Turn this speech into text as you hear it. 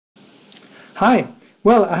Hi.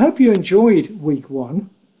 Well, I hope you enjoyed week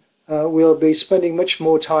one. We'll be spending much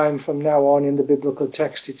more time from now on in the biblical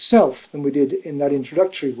text itself than we did in that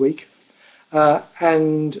introductory week. That's,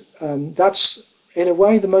 in a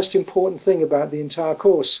way, the most important thing about the entire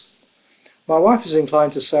course. My wife is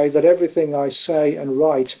inclined to say that everything I say and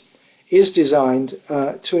write is designed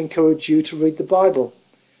to encourage you to read the Bible.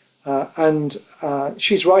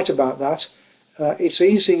 She's right about that. It's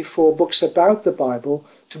easy for books about the Bible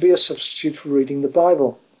to be a substitute for reading the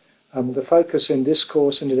Bible. The focus in this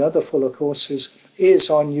course and in other fuller courses is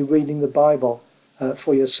on you reading the Bible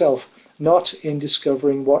for yourself, not in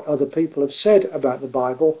discovering what other people have said about the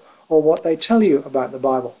Bible or what they tell you about the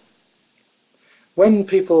Bible. When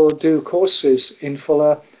people do courses in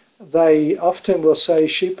Fuller, they often will say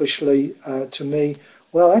sheepishly to me,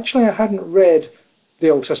 well, actually I hadn't read the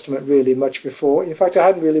Old Testament really much before. In fact, I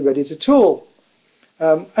hadn't really read it at all.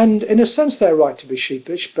 And in a sense they're right to be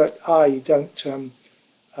sheepish, but I don't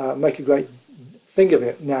make a great thing of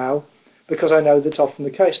it now, because I know that's often the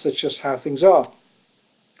case. That's just how things are.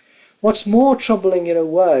 What's more troubling in a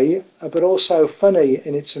way, but also funny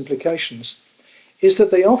in its implications, is that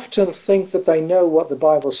they often think that they know what the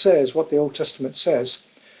Bible says, what the Old Testament says,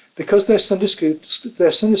 because their Sunday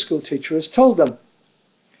school teacher has told them.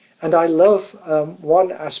 And I love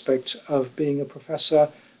one aspect of being a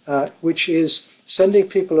professor, which is sending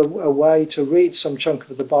people away to read some chunk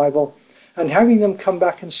of the Bible and having them come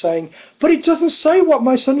back and saying, but it doesn't say what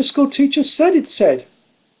my Sunday school teacher said it said.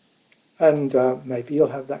 And maybe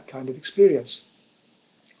you'll have that kind of experience.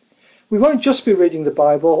 We won't just be reading the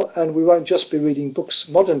Bible, and we won't just be reading books,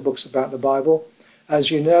 modern books about the Bible.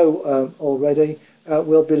 As you know already,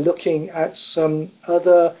 we'll be looking at some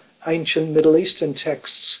other ancient Middle Eastern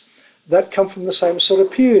texts that come from the same sort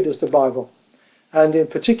of period as the Bible. And in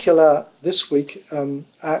particular, this week,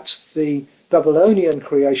 at the Babylonian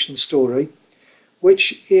creation story,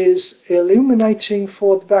 which is illuminating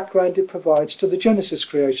for the background it provides to the Genesis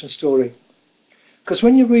creation story. Because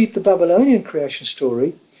when you read the Babylonian creation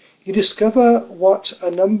story, you discover what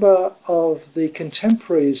a number of the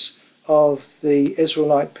contemporaries of the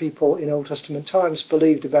Israelite people in Old Testament times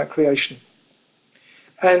believed about creation.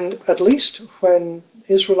 And at least when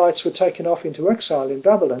Israelites were taken off into exile in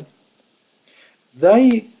Babylon,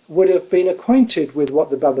 they would have been acquainted with what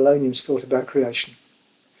the Babylonians thought about creation.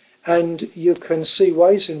 And you can see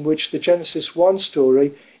ways in which the Genesis 1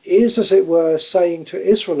 story is, as it were, saying to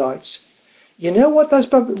Israelites, you know what those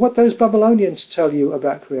Babylonians tell you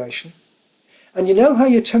about creation? And you know how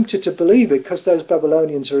you're tempted to believe it because those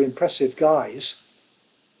Babylonians are impressive guys?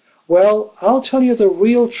 Well, I'll tell you the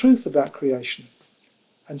real truth about creation.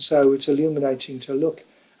 And so it's illuminating to look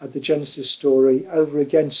at the Genesis story over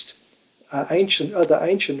against other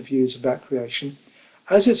ancient views about creation,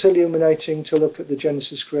 as it's illuminating to look at the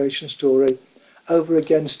Genesis creation story over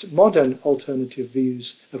against modern alternative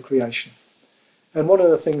views of creation. And one of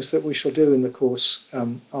the things that we shall do in the course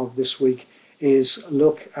of this week is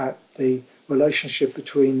look at the relationship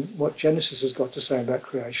between what Genesis has got to say about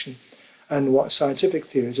creation and what scientific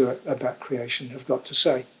theories about creation have got to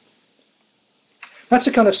say. That's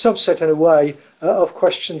a kind of subset, in a way, of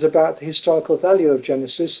questions about the historical value of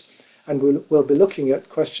Genesis, and we'll be looking at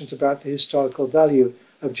questions about the historical value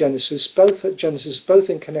of Genesis, both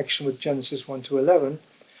in connection with Genesis 1 to 11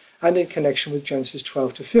 and in connection with Genesis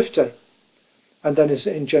 12 to 50. And then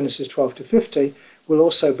in Genesis 12 to 50, we'll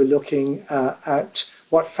also be looking at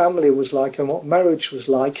what family was like and what marriage was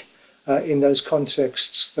like in those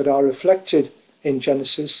contexts that are reflected in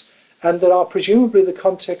Genesis, and that are presumably the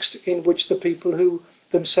context in which the people who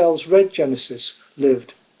themselves read Genesis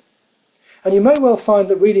lived. And you may well find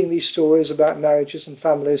that reading these stories about marriages and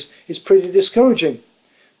families is pretty discouraging,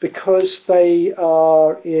 because they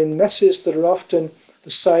are in messes that are often the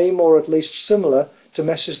same or at least similar to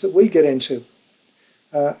messes that we get into.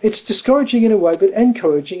 It's discouraging in a way, but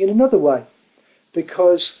encouraging in another way,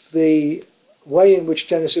 because the way in which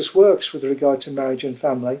Genesis works with regard to marriage and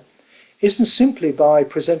family isn't simply by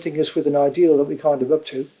presenting us with an ideal that we can't live up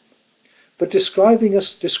to, but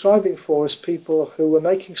describing for us people who were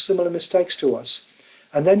making similar mistakes to us,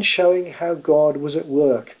 and then showing how God was at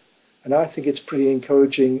work. And I think it's pretty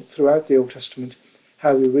encouraging throughout the Old Testament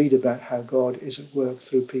how we read about how God is at work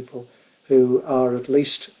through people who are at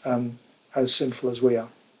least as sinful as we are.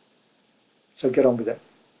 So get on with it.